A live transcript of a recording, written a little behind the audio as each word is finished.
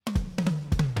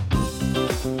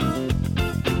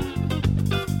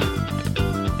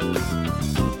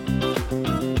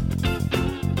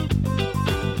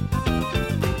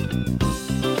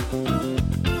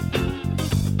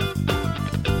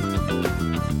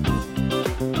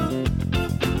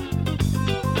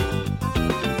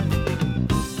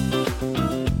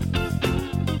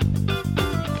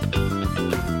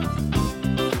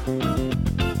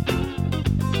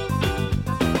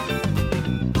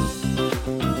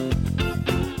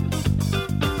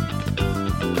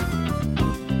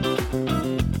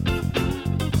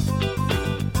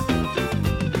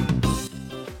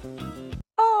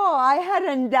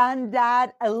done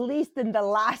that at least in the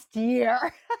last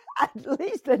year. At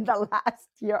least in the last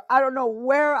year. I don't know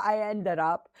where I ended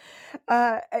up.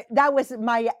 That was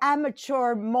my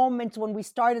amateur moments when we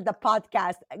started the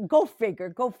podcast. Go figure,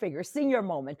 go figure. Senior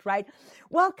moment, right?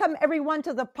 Welcome everyone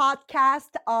to the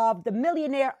podcast of the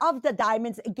Millionaire of the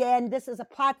Diamonds. Again, this is a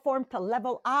platform to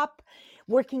level up,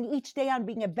 working each day on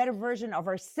being a better version of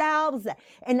ourselves.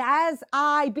 And as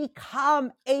I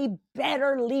become a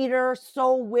better leader,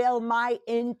 so will my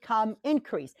income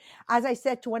increase. As I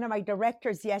said to one of my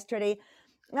directors yesterday,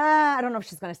 I don't know if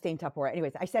she's going to stay in Tupperware.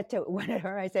 Anyways, I said to one of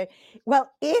her, I said, well,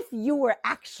 if you were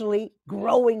actually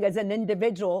growing as an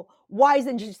individual, why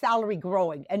isn't your salary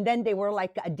growing? And then they were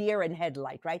like a deer in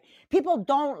headlight, right? People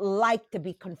don't like to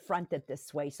be confronted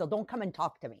this way. So don't come and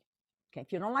talk to me. Okay,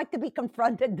 if you don't like to be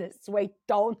confronted this way,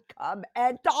 don't come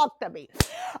and talk to me.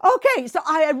 Okay, so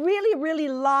I really, really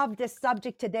love this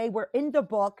subject today. We're in the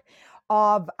book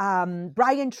of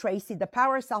Brian Tracy, The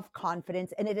Power of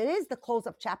Self-Confidence, and it is the close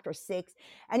of chapter 6.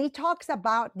 And he talks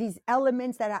about these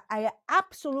elements that I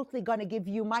absolutely going to give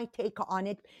you my take on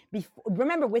it.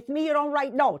 Remember, with me, you don't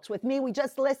write notes. With me, we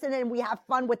just listen and we have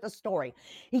fun with the story.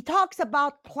 He talks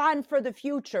about plan for the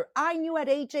future. I knew at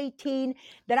age 18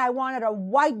 that I wanted a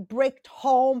white bricked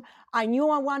home. I knew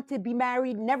I wanted to be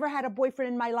married, never had a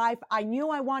boyfriend in my life. I knew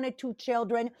I wanted 2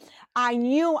 children. I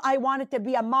knew I wanted to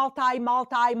be a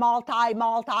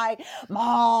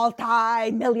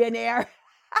multi-millionaire.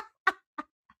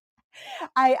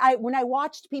 I when I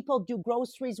watched people do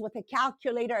groceries with a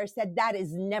calculator, I said, that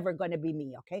is never going to be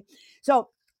me. Okay. So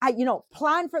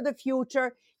plan for the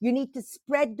future. You need to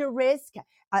spread the risk.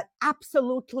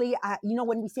 Absolutely.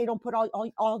 When we say don't put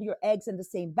all your eggs in the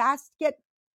same basket,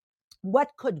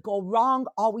 what could go wrong?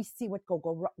 Always see what could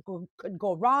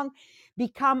go wrong.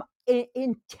 Become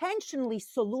intentionally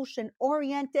solution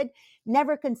oriented.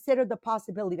 Never consider the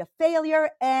possibility of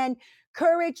failure, and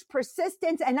courage,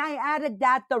 persistence. And I added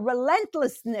that the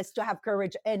relentlessness to have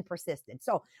courage and persistence.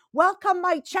 So welcome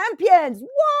my champions. Whoa!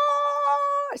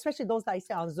 Especially those that I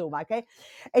say on Zoom. Okay.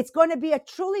 It's going to be a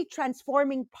truly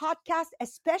transforming podcast,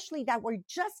 especially that we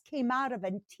just came out of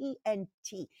a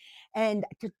TNT. And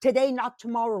today, not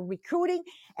tomorrow, recruiting.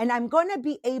 And I'm going to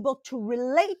be able to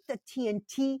relate the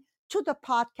TNT to the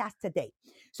podcast today.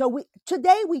 So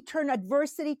today we turn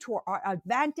adversity to our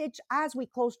advantage as we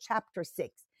close chapter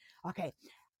 6. Okay.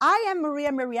 I am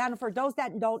Maria Mariano. For those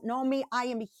that don't know me, I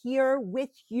am here with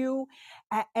you,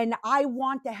 and I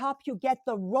want to help you get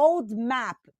the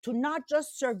roadmap to not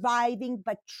just surviving,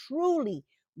 but truly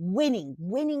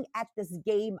winning at this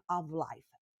game of life.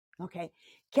 Okay.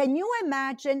 Can you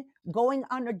imagine going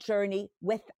on a journey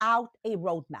without a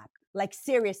roadmap? Like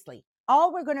seriously,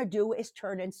 all we're going to do is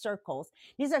turn in circles.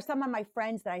 These are some of my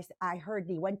friends that I heard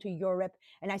they went to Europe,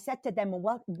 and I said to them,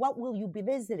 well, what will you be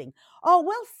visiting? Oh,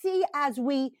 we'll see as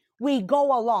we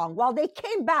go along. Well, they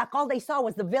came back. All they saw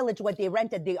was the village where they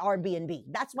rented the Airbnb.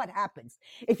 That's what happens.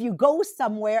 If you go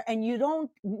somewhere and you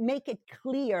don't make it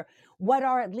clear what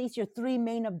are at least your 3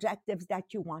 main objectives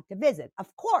that you want to visit.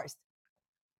 Of course,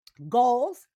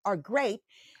 goals are great,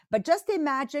 but just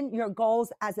imagine your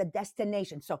goals as a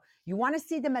destination. So you want to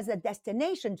see them as a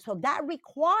destination. So that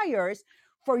requires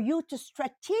for you to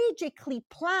strategically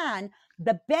plan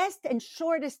the best and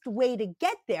shortest way to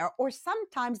get there, or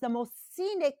sometimes the most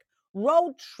scenic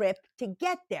road trip to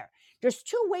get there. There's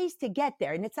 2 ways to get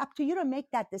there, and it's up to you to make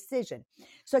that decision.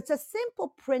 So it's a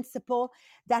simple principle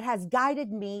that has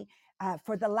guided me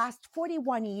for the last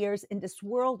 41 years in this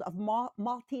world of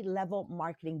multi-level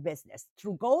marketing business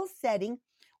through goal setting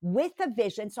with a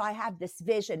vision. So I have this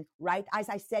vision, right? As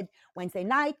I said Wednesday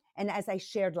night, and as I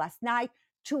shared last night,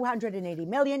 280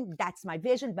 million, that's my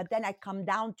vision. But then I come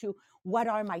down to what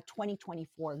are my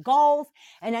 2024 goals?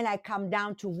 And then I come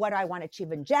down to what I want to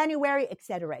achieve in January, et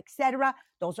cetera, et cetera.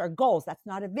 Those are goals. That's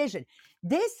not a vision.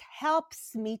 This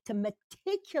helps me to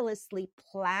meticulously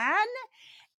plan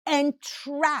and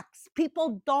tracks.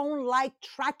 People don't like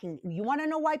tracking. You want to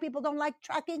know why people don't like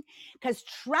tracking? Because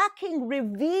tracking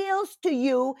reveals to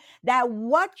you that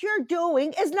what you're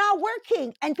doing is not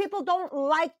working, and people don't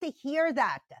like to hear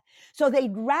that. So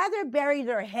they'd rather bury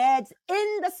their heads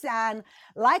in the sand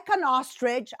like an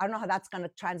ostrich. I don't know how that's going to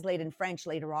translate in French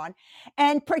later on,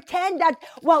 and pretend that,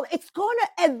 well, it's going to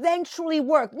eventually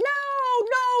work. No.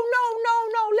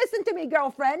 Listen to me,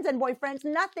 girlfriends and boyfriends.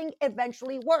 Nothing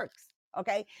eventually works.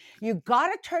 Okay. You got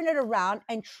to turn it around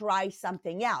and try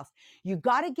something else. You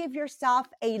got to give yourself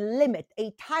a limit,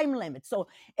 a time limit. So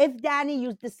if Danny,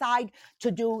 you decide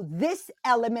to do this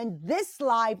element, this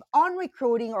live on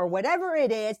recruiting or whatever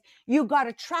it is, you got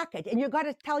to track it, and you got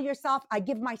to tell yourself, I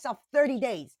give myself 30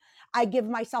 days. I give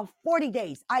myself 40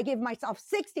 days. I give myself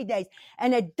 60 days.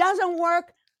 And it doesn't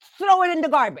work, throw it in the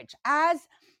garbage. As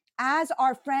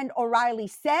our friend O'Reilly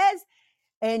says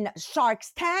in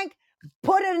Shark's Tank,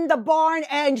 put it in the barn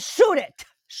and shoot it.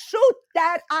 Shoot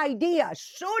that idea.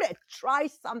 Shoot it. Try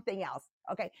something else.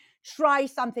 Okay. Try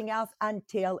something else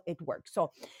until it works.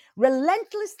 So,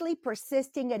 relentlessly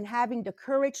persisting and having the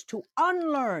courage to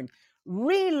unlearn,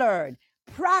 relearn,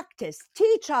 practice,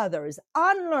 teach others,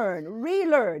 unlearn,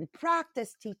 relearn,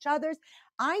 practice, teach others.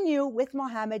 I knew with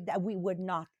Mohammed that we would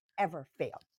not ever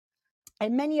fail.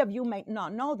 And many of you might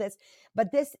not know this,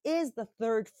 but this is the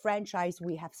third franchise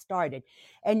we have started.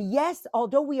 And yes,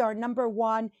 although we are number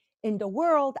one in the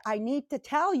world, I need to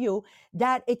tell you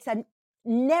that it's a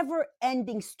never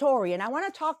ending story. And I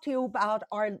want to talk to you about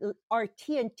our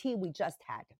TNT we just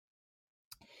had.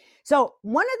 So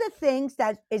one of the things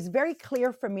that is very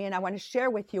clear for me and I want to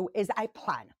share with you is I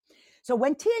plan. So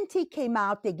when TNT came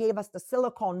out, they gave us the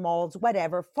silicone molds,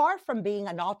 whatever, far from being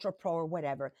an ultra pro or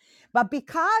whatever. But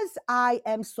because I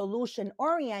am solution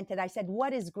oriented, I said,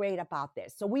 what is great about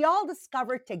this? So we all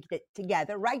discovered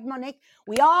together, right, Monique?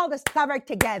 We all discovered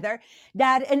together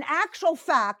that in actual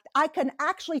fact, I can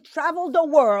actually travel the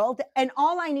world and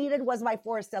all I needed was my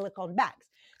 4 silicone bags.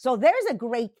 So there's a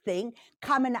great thing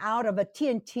coming out of a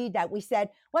TNT that we said,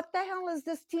 what the hell is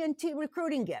this TNT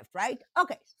recruiting gift, right?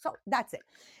 Okay, so that's it.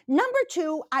 Number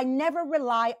 2, I never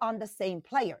rely on the same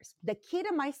players. The key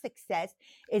to my success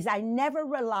is I never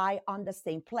rely on the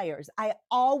same players. I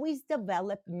always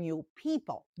develop new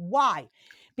people. Why?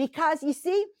 Because you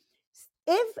see,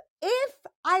 if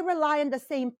I rely on the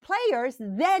same players,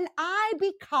 then I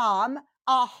become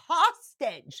a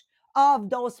hostage of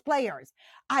those players.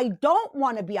 I don't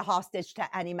want to be a hostage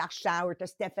to Annie Marchand or to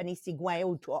Stephanie Seguin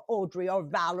or to Audrey or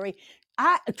Valerie,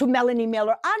 to Melanie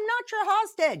Miller. I'm not your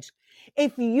hostage.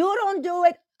 If you don't do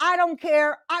it, I don't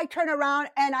care. I turn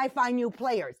around and I find new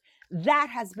players. That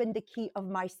has been the key of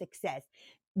my success,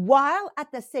 while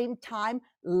at the same time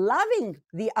loving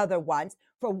the other ones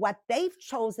for what they've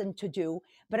chosen to do,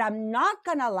 but I'm not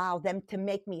going to allow them to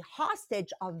make me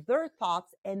hostage of their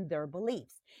thoughts and their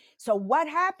beliefs. So what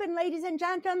happened, ladies and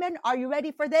gentlemen? Are you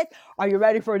ready for this? Are you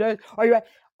ready for this? Are you ready?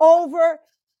 Over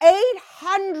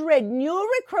 800 new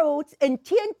recruits in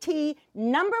TNT,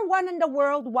 number 1 in the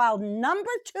world, while number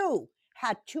 2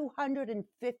 had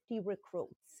 250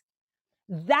 recruits.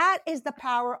 That is the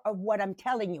power of what I'm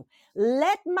telling you.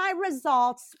 Let my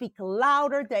results speak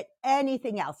louder than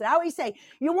anything else. And I always say,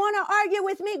 you want to argue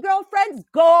with me, girlfriends?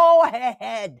 Go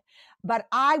ahead. But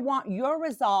I want your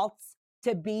results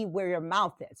to be where your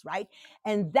mouth is, right?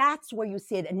 And that's where you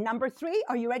see it. And number 3,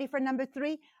 are you ready for number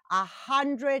 3?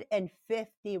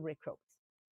 150 recruits.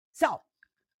 So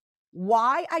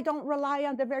why I don't rely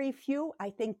on the very few? I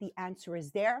think the answer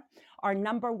is there. Our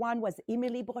number 1 was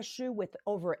Emilie Brochu with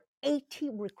over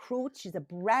 80 recruits. She's a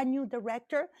brand new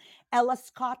director. Ella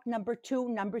Scott, number 2.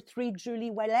 Number 3,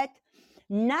 Julie Ouellette.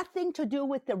 Nothing to do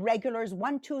with the regulars,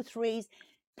 1, 2, 3s.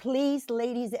 Please,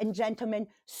 ladies and gentlemen,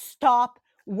 stop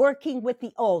working with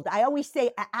the old. I always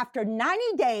say after 90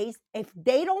 days, if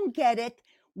they don't get it,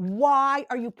 why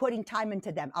are you putting time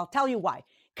into them? I'll tell you why.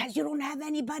 Because you don't have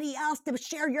anybody else to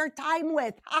share your time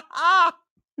with. Ha ha!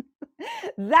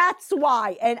 That's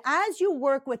why. And as you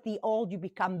work with the old, you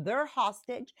become their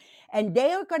hostage, and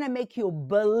they are going to make you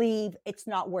believe it's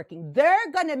not working.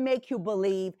 They're going to make you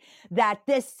believe that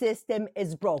this system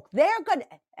is broke.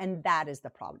 And that is the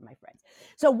problem, my friends.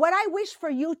 So what I wish for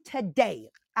you today,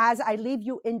 as I leave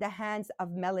you in the hands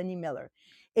of Melanie Miller,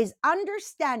 is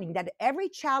understanding that every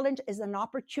challenge is an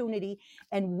opportunity,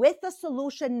 and with a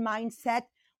solution mindset,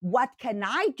 what can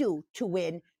I do to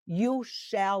win? You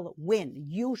shall win.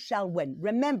 You shall win.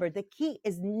 Remember, the key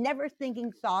is never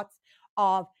thinking thoughts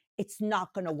of it's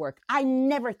not going to work. I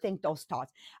never think those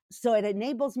thoughts. So it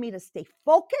enables me to stay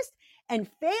focused, and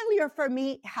failure for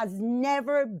me has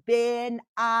never been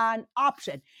an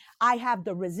option. I have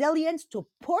the resilience to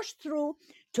push through,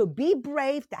 to be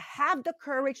brave, to have the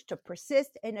courage to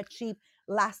persist and achieve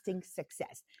lasting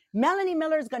success. Melanie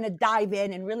Miller is going to dive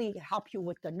in and really help you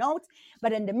with the notes.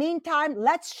 But in the meantime,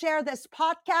 let's share this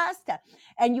podcast.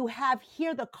 And you have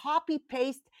here the copy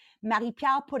paste.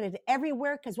 Marie-Pierre put it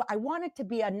everywhere because I want it to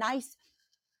be a nice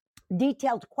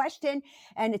detailed question,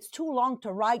 and it's too long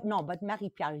to write. No, but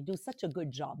Marie-Pierre, you do such a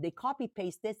good job. They copy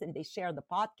paste this and they share the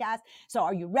podcast. So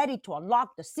are you ready to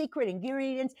unlock the secret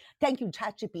ingredients? Thank you,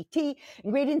 ChatGPT.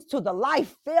 Ingredients to the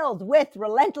life filled with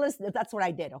relentless. That's what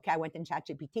I did. Okay, I went in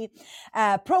ChatGPT.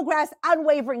 Progress,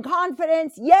 unwavering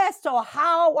confidence. Yes. So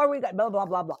how are we going? Blah, blah,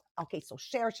 blah, blah. Okay, so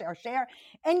share.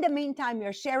 In the meantime,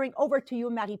 you're sharing. Over to you,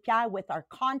 Marie-Pierre, with our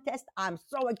contest. I'm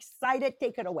so excited.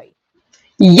 Take it away.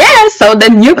 Yes, so the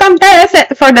new contest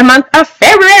for the month of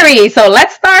February. So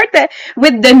let's start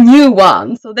with the new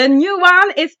one. So the new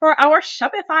one is for our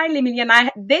Shopify Les Millionnaires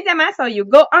des Diamants. So you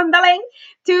go on the link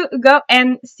to go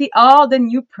and see all the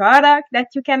new product that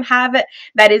you can have.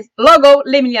 That is logo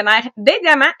Les Millionnaires des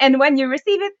Diamants. And when you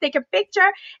receive it, take a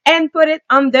picture and put it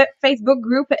on the Facebook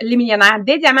group Les Millionnaires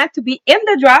des Diamants to be in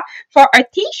the draw for a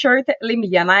t-shirt Les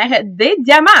Millionnaires des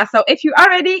Diamants. So if you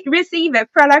already receive a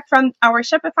product from our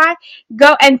Shopify,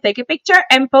 go and take a picture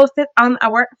and post it on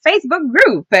our Facebook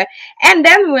group. And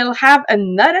then we'll have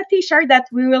another t-shirt that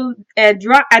we will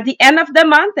draw at the end of the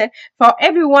month for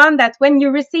everyone that when you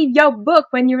receive your book,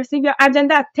 when you receive your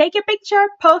agenda, take a picture,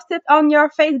 post it on your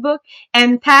Facebook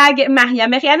and tag Maria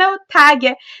Meriano,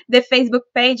 tag the Facebook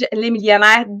page Les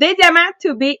Millionnaires des Diamants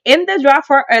to be in the draw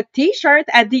for a t-shirt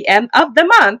at the end of the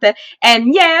month.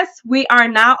 And yes, we are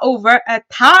now over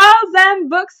 1,000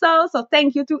 books sold. So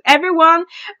thank you to everyone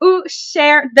who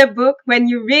share the book when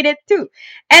you read it too.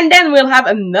 And then we'll have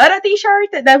another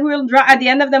t-shirt that we'll draw at the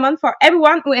end of the month for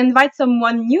everyone who invites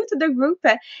someone new to the group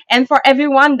and for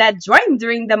everyone that joined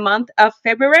during the month of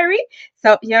February.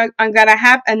 So I'm gonna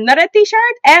have another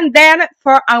t-shirt, and then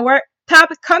for our top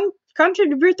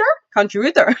contributor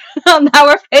on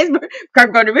our Facebook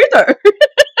contributor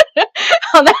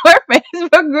on our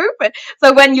Facebook group.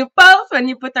 So when you post, when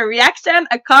you put a reaction,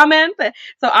 a comment,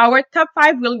 so our top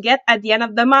 5 will get at the end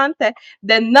of the month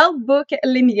the notebook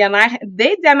Les Millionnaires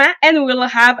des Diamants, and we'll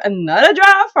have another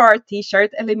draw for a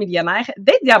t-shirt Les Millionnaires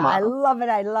des I Diamants. love it.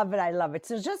 I love it. I love it.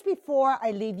 So just before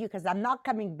I leave you, because I'm not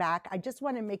coming back, I just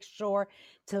want to make sure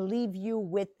to leave you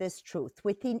with this truth.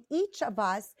 Within each of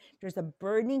us, there's a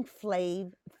burning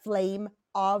flame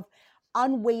of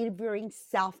unwavering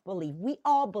self-belief. We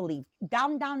all believe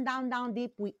down, down, down, down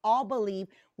deep. We all believe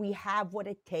we have what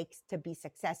it takes to be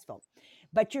successful.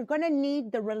 But you're going to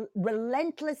need the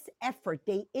relentless effort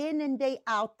day in and day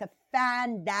out to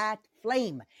fan that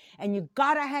flame. And you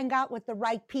got to hang out with the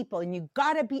right people, and you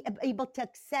got to be able to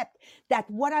accept that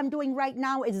what I'm doing right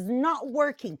now is not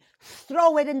working.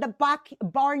 Throw it in the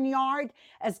barnyard,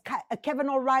 as Kevin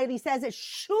O'Reilly says,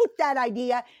 shoot that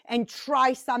idea and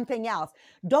try something else.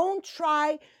 Don't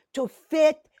try to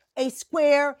fit a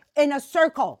square in a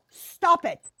circle. Stop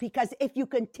it. Because if you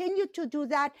continue to do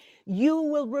that, you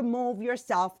will remove your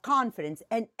self-confidence.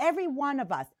 And every one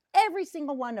of us, every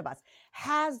single one of us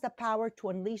has the power to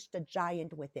unleash the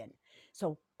giant within.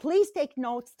 So please take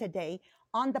notes today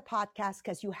on the podcast,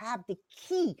 because you have the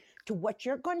key to what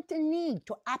you're going to need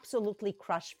to absolutely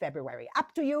crush February.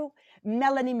 Up to you,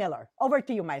 Melanie Miller. Over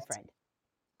to you, my friend.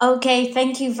 Okay,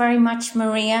 thank you very much,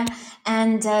 Maria,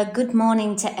 and good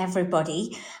morning to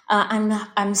everybody.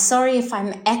 I'm sorry if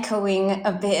I'm echoing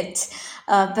a bit,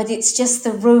 but it's just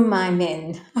the room I'm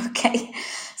in. Okay,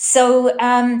 so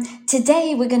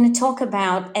today we're going to talk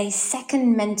about a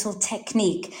second mental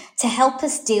technique to help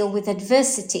us deal with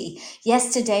adversity.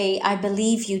 Yesterday, I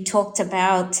believe you talked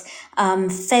about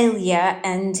failure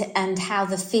and how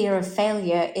the fear of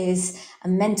failure is a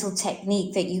mental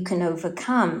technique that you can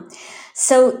overcome.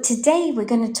 So today we're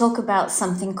going to talk about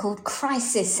something called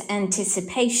crisis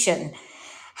anticipation.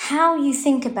 How you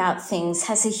think about things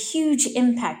has a huge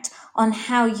impact on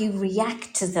how you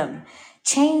react to them.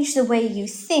 Change the way you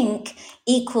think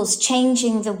equals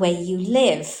changing the way you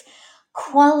live.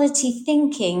 Quality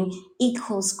thinking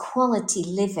equals quality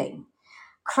living.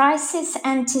 Crisis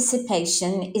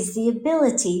anticipation is the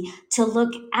ability to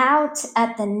look out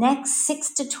at the next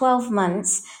 6 to 12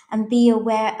 months and be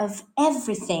aware of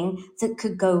everything that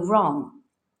could go wrong.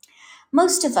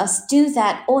 Most of us do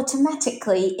that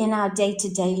automatically in our day to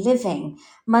day living,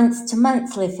 month to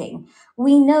month living.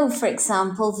 We know, for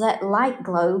example, that light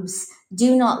globes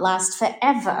do not last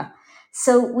forever.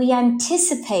 So we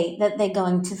anticipate that they're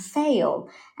going to fail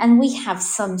and we have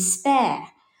some spare.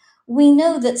 We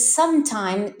know that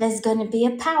sometime there's going to be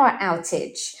a power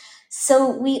outage. So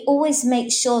we always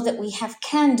make sure that we have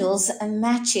candles and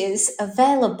matches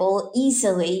available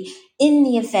easily in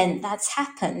the event that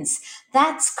happens.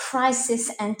 That's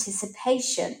crisis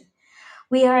anticipation.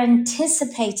 We are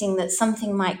anticipating that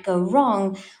something might go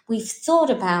wrong. We've thought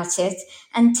about it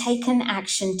and taken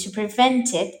action to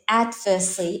prevent it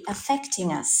adversely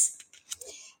affecting us.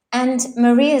 And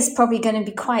Maria's probably going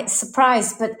to be quite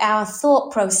surprised, but our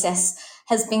thought process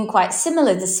has been quite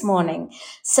similar this morning.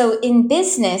 So in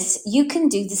business, you can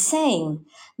do the same.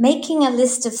 Making a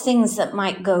list of things that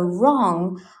might go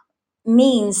wrong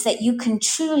means that you can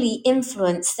truly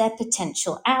influence their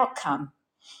potential outcome.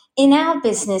 In our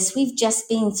business, we've just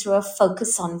been through a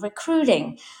focus on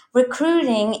recruiting.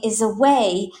 Recruiting is a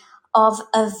way of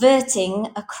averting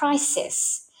a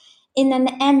crisis. In an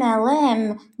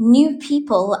MLM, new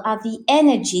people are the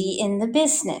energy in the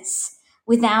business.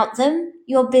 Without them,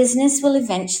 your business will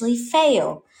eventually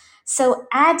fail. So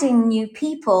adding new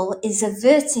people is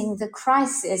averting the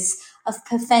crisis of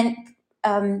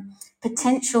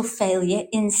potential failure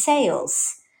in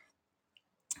sales.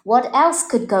 What else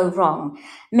could go wrong?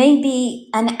 Maybe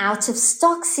an out of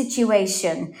stock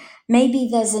situation. Maybe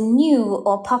there's a new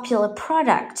or popular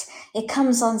product. It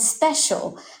comes on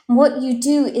special. What you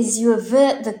do is you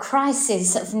avert the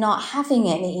crisis of not having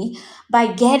any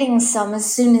by getting some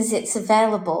as soon as it's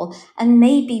available and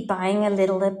maybe buying a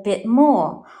little a bit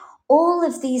more. All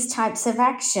of these types of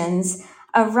actions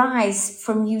arise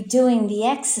from you doing the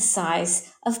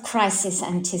exercise of crisis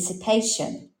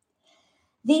anticipation.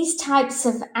 These types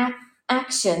of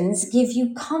actions give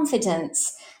you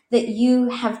confidence that you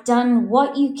have done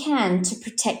what you can to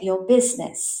protect your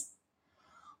business.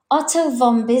 Otto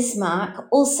von Bismarck,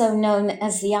 also known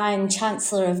as the Iron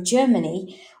Chancellor of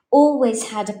Germany, always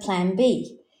had a plan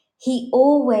B. He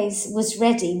always was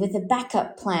ready with a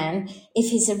backup plan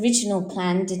if his original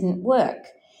plan didn't work.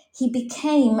 He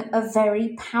became a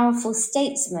very powerful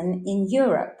statesman in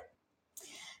Europe.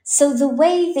 So the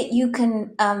way that you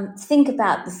can think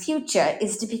about the future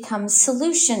is to become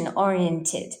solution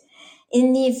oriented.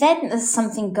 In the event that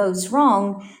something goes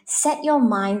wrong, set your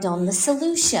mind on the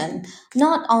solution,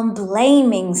 not on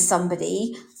blaming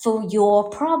somebody for your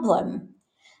problem.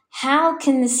 How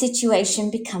can the situation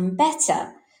become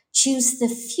better? Choose the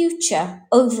future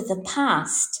over the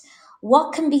past.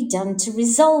 What can be done to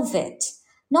resolve it?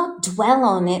 Not dwell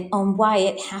on it, on why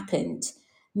it happened.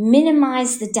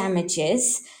 Minimize the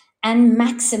damages and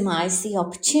maximize the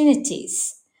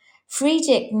opportunities.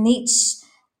 Friedrich Nietzsche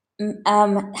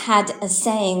had a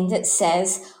saying that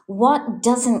says, "What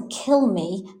doesn't kill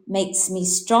me makes me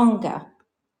stronger."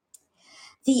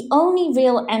 The only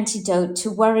real antidote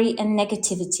to worry and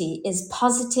negativity is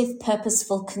positive,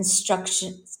 purposeful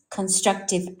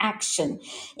constructive action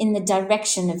in the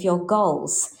direction of your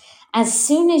goals. As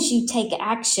soon as you take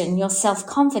action, your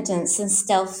self-confidence and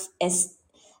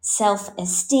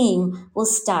self-esteem will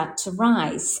start to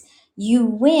rise. You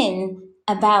win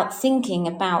about thinking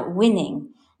about winning,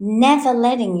 never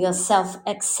letting yourself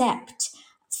accept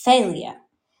failure.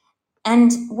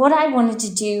 And what I wanted to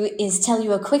do is tell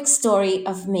you a quick story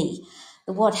of me,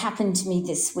 what happened to me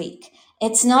this week.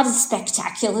 It's not a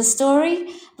spectacular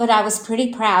story, but I was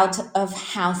pretty proud of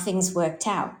how things worked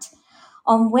out.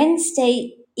 On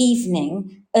Wednesday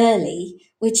evening, early,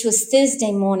 which was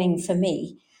Thursday morning for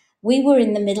me, we were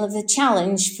in the middle of the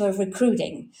challenge for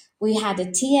recruiting. We had a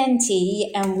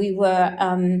TNT and we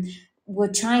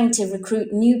were trying to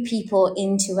recruit new people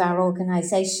into our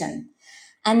organization.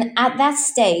 And at that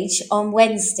stage on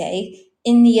Wednesday,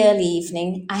 in the early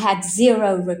evening, I had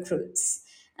 0 recruits.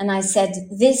 And I said,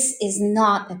 this is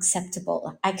not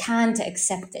acceptable. I can't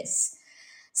accept this.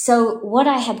 So what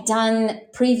I had done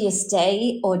previous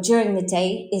day or during the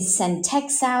day is send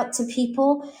texts out to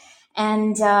people.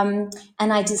 And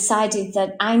I decided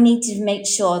that I needed to make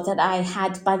sure that I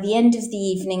had, by the end of the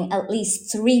evening, at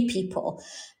least 3 people,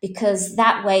 because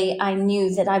that way I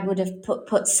knew that I would have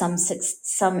put some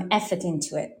effort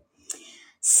into it.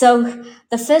 So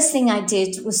the first thing I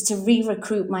did was to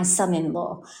re-recruit my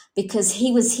son-in-law because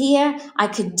he was here. I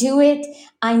could do it.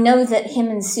 I know that him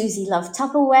and Susie love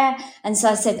Tupperware. And so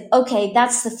I said, okay,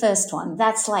 that's the first one.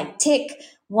 That's like tick,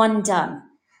 1 done.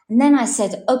 And then I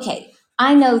said, okay,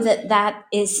 I know that that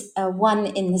is a 1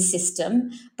 in the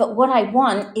system, but what I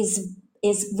want is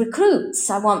recruits.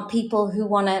 I want people who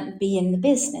want to be in the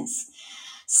business.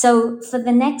 So for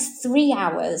the next 3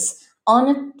 hours on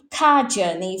a car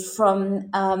journey from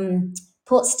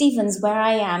Port Stephens, where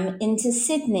I am, into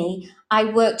Sydney, I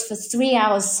worked for 3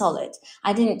 hours solid.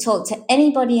 I didn't talk to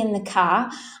anybody in the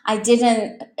car. I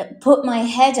didn't put my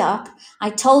head up.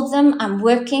 I told them, I'm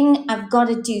working, I've got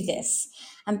to do this.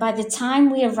 And by the time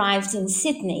we arrived in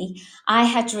Sydney, I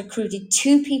had recruited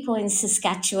 2 people in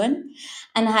Saskatchewan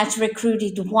and I had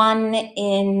recruited 1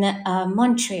 in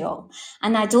Montreal.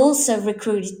 And I'd also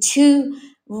recruited 2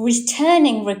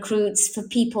 returning recruits for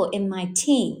people in my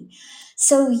team.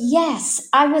 So yes,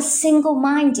 I was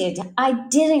single-minded. I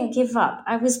didn't give up.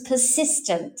 I was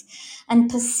persistent. And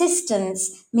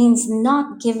persistence means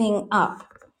not giving up.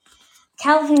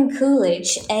 Calvin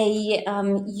Coolidge, a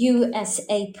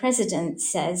USA president,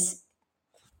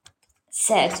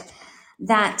 said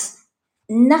that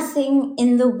nothing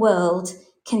in the world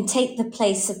can take the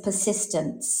place of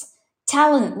persistence.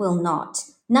 Talent will not.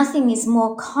 Nothing is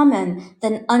more common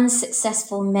than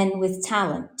unsuccessful men with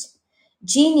talent.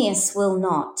 Genius will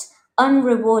not.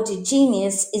 Unrewarded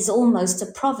genius is almost a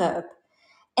proverb.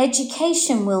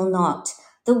 Education will not.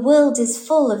 The world is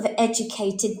full of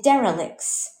educated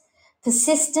derelicts.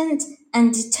 Persistent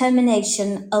and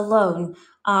determination alone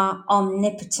are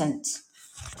omnipotent.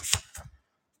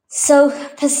 So,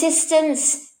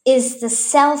 persistence is the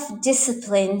self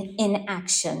discipline in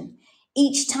action.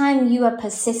 Each time you are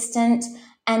persistent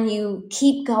and you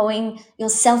keep going, your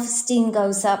self esteem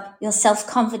goes up, your self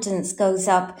confidence goes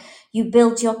up, you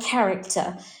build your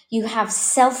character, you have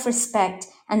self respect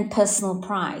and personal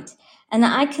pride. And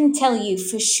I can tell you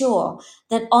for sure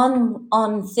that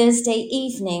on Thursday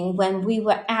evening, when we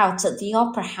were out at the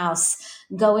Opera House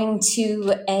going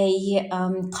to a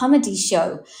comedy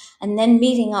show and then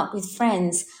meeting up with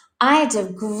friends, I had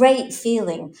a great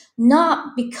feeling,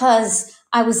 not because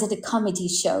I was at a comedy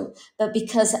show, but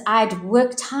because I'd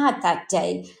worked hard that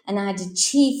day and I'd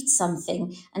achieved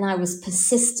something and I was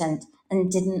persistent and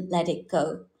didn't let it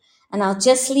go. And I'll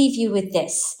just leave you with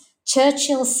this.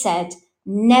 Churchill said,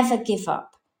 never give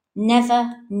up.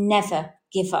 Never, never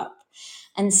give up.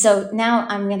 And so now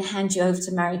I'm going to hand you over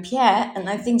to Marie-Pierre, and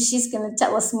I think she's going to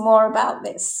tell us more about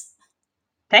this.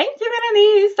 Thank you,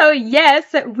 Melanie. So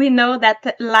yes, we know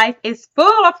that life is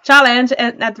full of challenge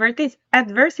and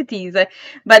adversities,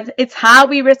 but it's how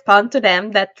we respond to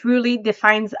them that truly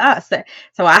defines us.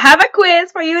 So I have a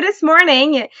quiz for you this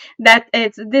morning that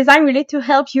it's designed really to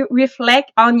help you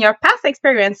reflect on your past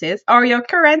experiences or your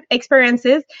current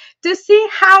experiences to see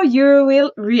how you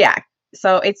will react.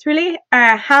 So it's really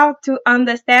how to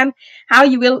understand how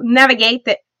you will navigate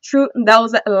through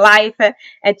those life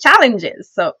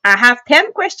challenges. So I have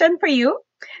 10 questions for you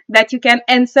that you can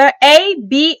answer A,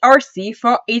 B, or C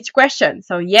for each question.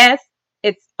 So yes,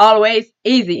 it's always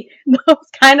easy, those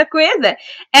kind of quiz.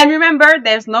 And remember,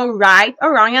 there's no right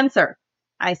or wrong answer.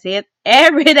 I say it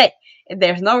every day.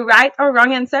 There's no right or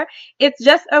wrong answer. It's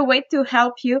just a way to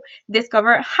help you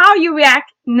discover how you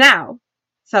react now.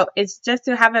 So it's just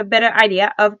to have a better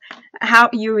idea of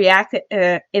how you react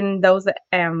in those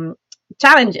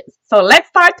challenges. So let's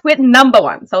start with number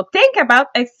 1. So think about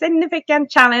a significant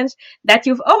challenge that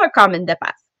you've overcome in the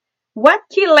past. What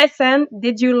key lesson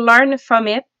did you learn from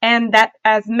it and that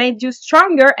has made you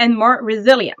stronger and more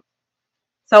resilient?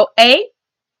 So A,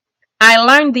 I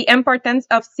learned the importance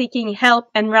of seeking help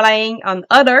and relying on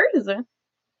others.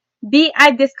 B,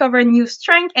 I discovered new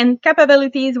strength and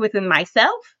capabilities within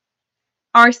myself.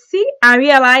 Or C, I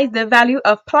realized the value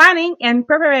of planning and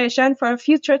preparation for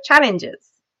future challenges.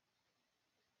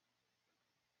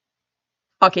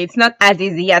 Okay, it's not as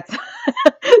easy as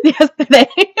yesterday,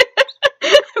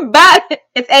 but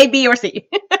it's A, B, or C.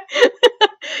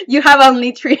 You have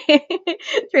only 3,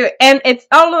 and it's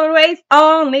always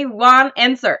only one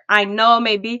answer. I know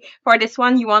maybe for this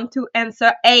one you want to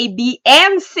answer A, B,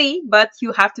 and C, but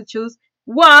you have to choose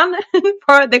one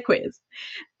for the quiz.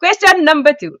 Question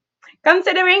number 2.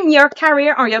 Considering your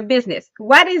career or your business,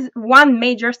 what is one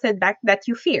major setback that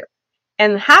you fear?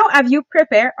 And how have you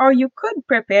prepared or you could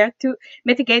prepare to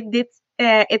mitigate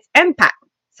its impact?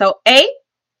 So A,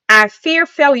 I fear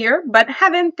failure but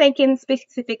haven't taken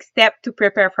specific steps to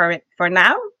prepare for it for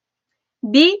now.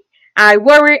 B, I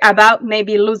worry about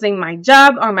maybe losing my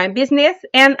job or my business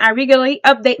and I regularly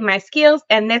update my skills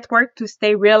and network to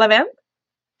stay relevant.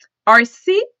 Or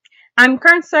C, I'm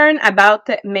concerned about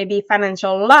maybe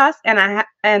financial loss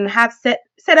and have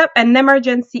set up an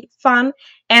emergency fund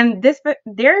and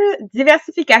their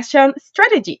diversification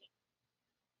strategy.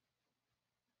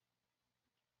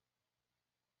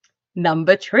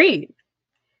 Number 3.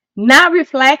 Now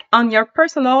reflect on your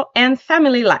personal and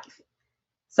family life.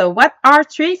 So what are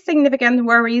 3 significant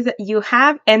worries you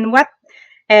have and what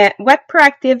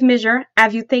proactive measure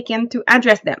have you taken to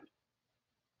address them?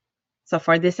 So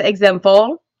for this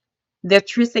example, the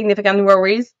 3 significant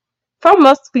worries for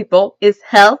most people is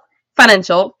health,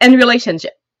 financial, and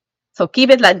relationship. So keep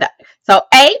it like that. So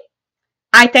A,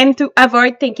 I tend to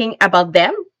avoid thinking about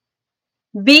them.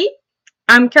 B,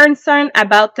 I'm concerned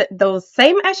about those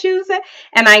same issues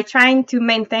and I'm trying to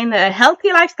maintain a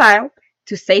healthy lifestyle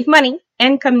to save money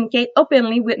and communicate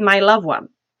openly with my loved one.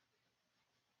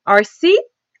 Or C,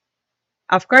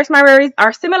 of course my worries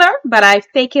are similar, but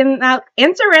I've taken out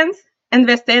insurance,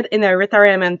 invested in a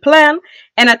retirement plan,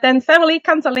 and attend family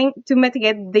counseling to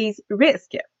mitigate these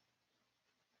risks.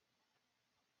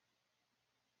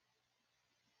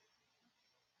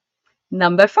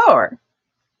 Number 4.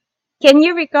 Can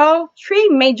you recall 3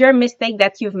 major mistakes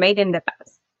that you've made in the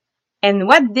past? And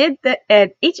what did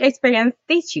each experience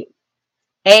teach you?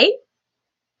 A,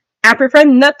 I prefer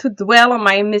not to dwell on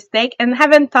my mistake and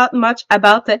haven't thought much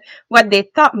about what they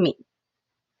taught me.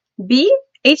 B,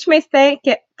 each mistake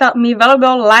taught me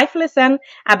valuable life lessons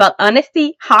about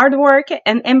honesty, hard work,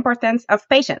 and importance of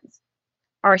patience.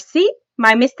 Or C,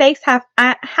 my mistakes have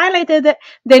highlighted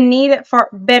the need for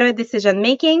better decision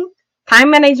making,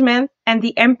 time management, and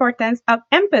the importance of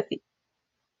empathy.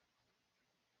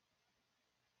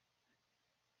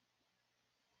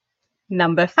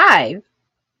 Number 5.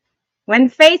 When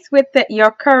faced with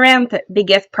your current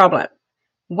biggest problem,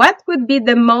 what would be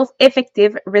the most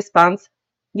effective response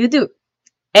you do?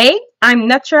 A. I'm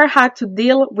not sure how to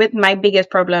deal with my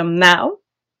biggest problem now.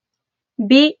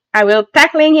 B. I will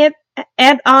tackling it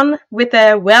head on with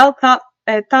a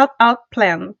thought out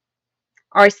plan.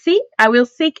 Or C. I will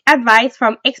seek advice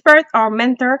from experts or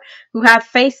mentors who have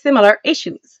faced similar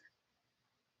issues.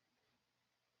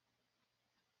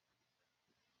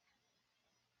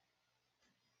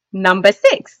 Number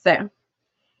 6.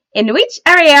 In which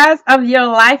areas of your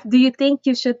life do you think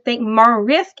you should take more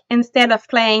risk instead of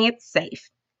playing it safe?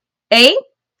 A.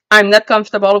 I'm not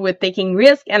comfortable with taking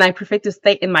risk and I prefer to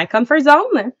stay in my comfort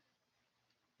zone.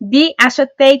 B. I should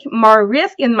take more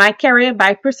risk in my career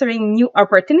by pursuing new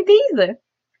opportunities.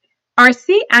 Or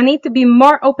C. I need to be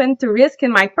more open to risk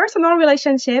in my personal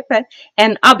relationship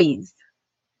and hobbies.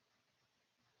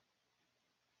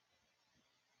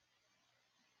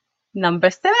 Number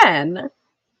 7.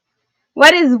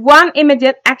 What is one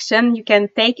immediate action you can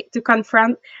take to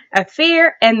confront a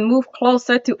fear and move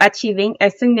closer to achieving a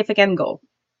significant goal?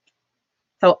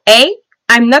 So A.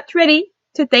 I'm not ready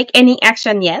to take any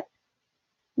action yet.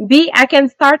 B. I can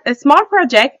start a small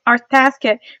project or task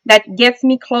that gets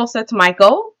me closer to my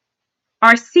goal.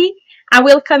 Or C. I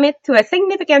will commit to a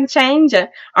significant change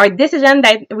or decision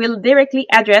that will directly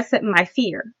address my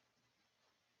fear.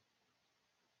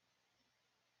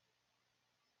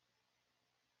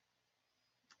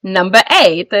 Number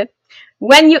 8.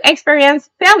 When you experience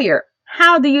failure,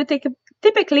 how do you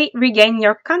typically regain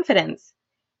your confidence?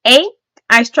 A.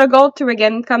 I struggle to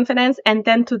regain confidence and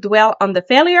tend to dwell on the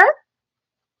failure.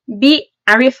 B.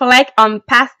 I reflect on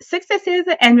past successes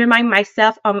and remind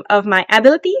myself of my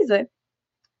abilities.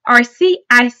 Or C.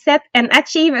 I set and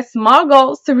achieve small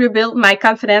goals to rebuild my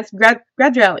confidence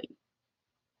gradually.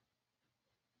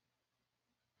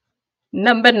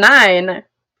 Number 9.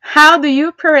 How do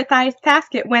you prioritize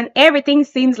tasks when everything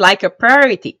seems like a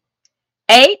priority?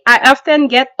 A. I often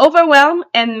get overwhelmed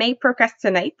and may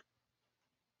procrastinate.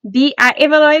 B. I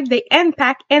evaluate the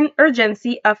impact and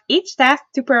urgency of each task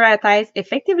to prioritize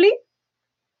effectively.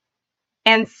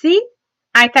 And C.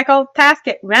 I tackle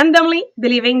tasks randomly,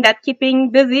 believing that keeping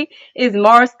busy is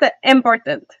most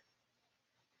important.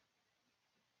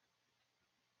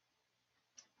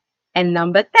 And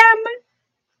number 10.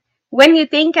 When you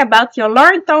think about your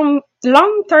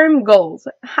long-term goals,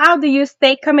 how do you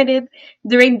stay committed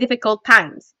during difficult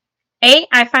times? A.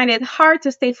 I find it hard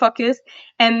to stay focused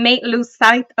and may lose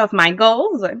sight of my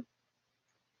goals.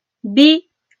 B.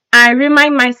 I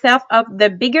remind myself of the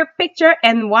bigger picture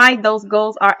and why those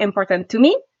goals are important to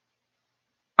me.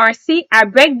 Or C. I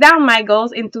break down my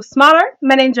goals into smaller,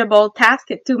 manageable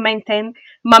tasks to maintain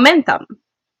momentum.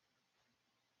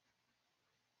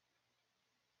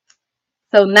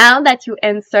 So now that you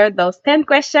answered those 10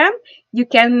 questions, you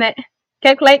can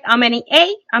calculate how many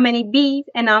A, how many B's,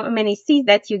 and how many C's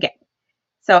that you get.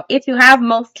 So if you have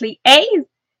mostly A's,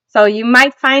 so you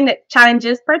might find that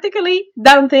challenges, particularly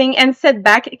daunting and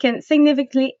setback, can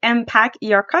significantly impact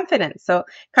your confidence. So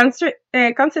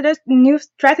consider new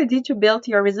strategy to build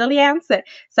your resilience,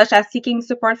 such as seeking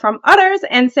support from others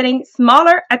and setting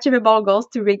smaller, achievable goals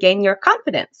to regain your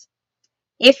confidence.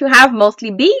 If you have mostly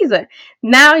B's,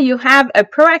 now you have a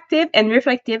proactive and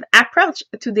reflective approach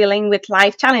to dealing with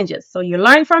life challenges. So you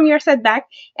learn from your setback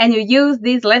and you use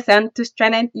these lessons to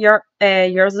strengthen your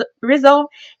resolve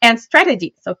and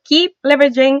strategy. So keep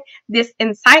leveraging this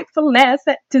insightfulness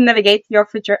to navigate your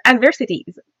future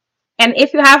adversities. And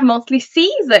if you have mostly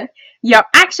C's, your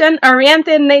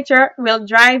action-oriented nature will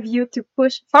drive you to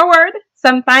push forward,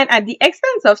 sometimes at the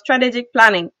expense of strategic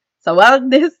planning. So while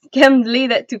this can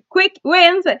lead to quick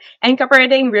wins,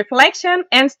 incorporating reflection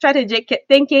and strategic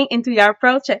thinking into your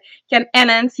approach can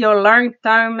enhance your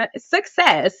long-term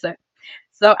success.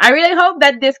 So I really hope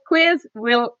that this quiz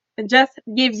will just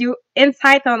give you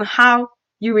insight on how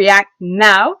you react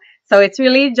now. So it's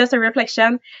really just a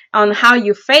reflection on how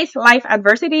you face life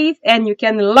adversities, and you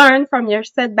can learn from your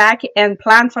setback and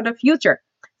plan for the future.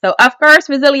 So, of course,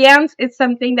 resilience is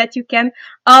something that you can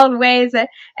always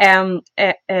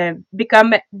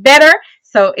become better.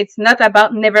 So it's not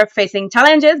about never facing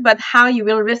challenges, but how you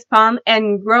will respond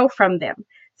and grow from them.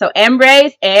 So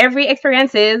embrace every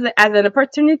experience as an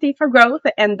opportunity for growth,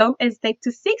 and don't hesitate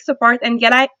to seek support and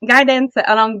get guidance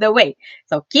along the way.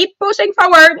 So keep pushing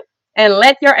forward and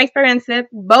let your experiences,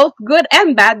 both good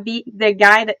and bad, be the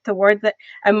guide towards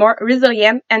a more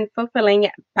resilient and fulfilling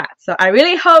path. So I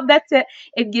really hope that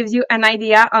it gives you an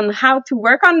idea on how to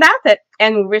work on that.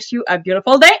 And we wish you a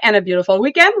beautiful day and a beautiful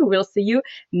weekend. We'll see you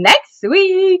next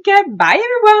week. Bye,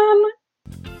 everyone.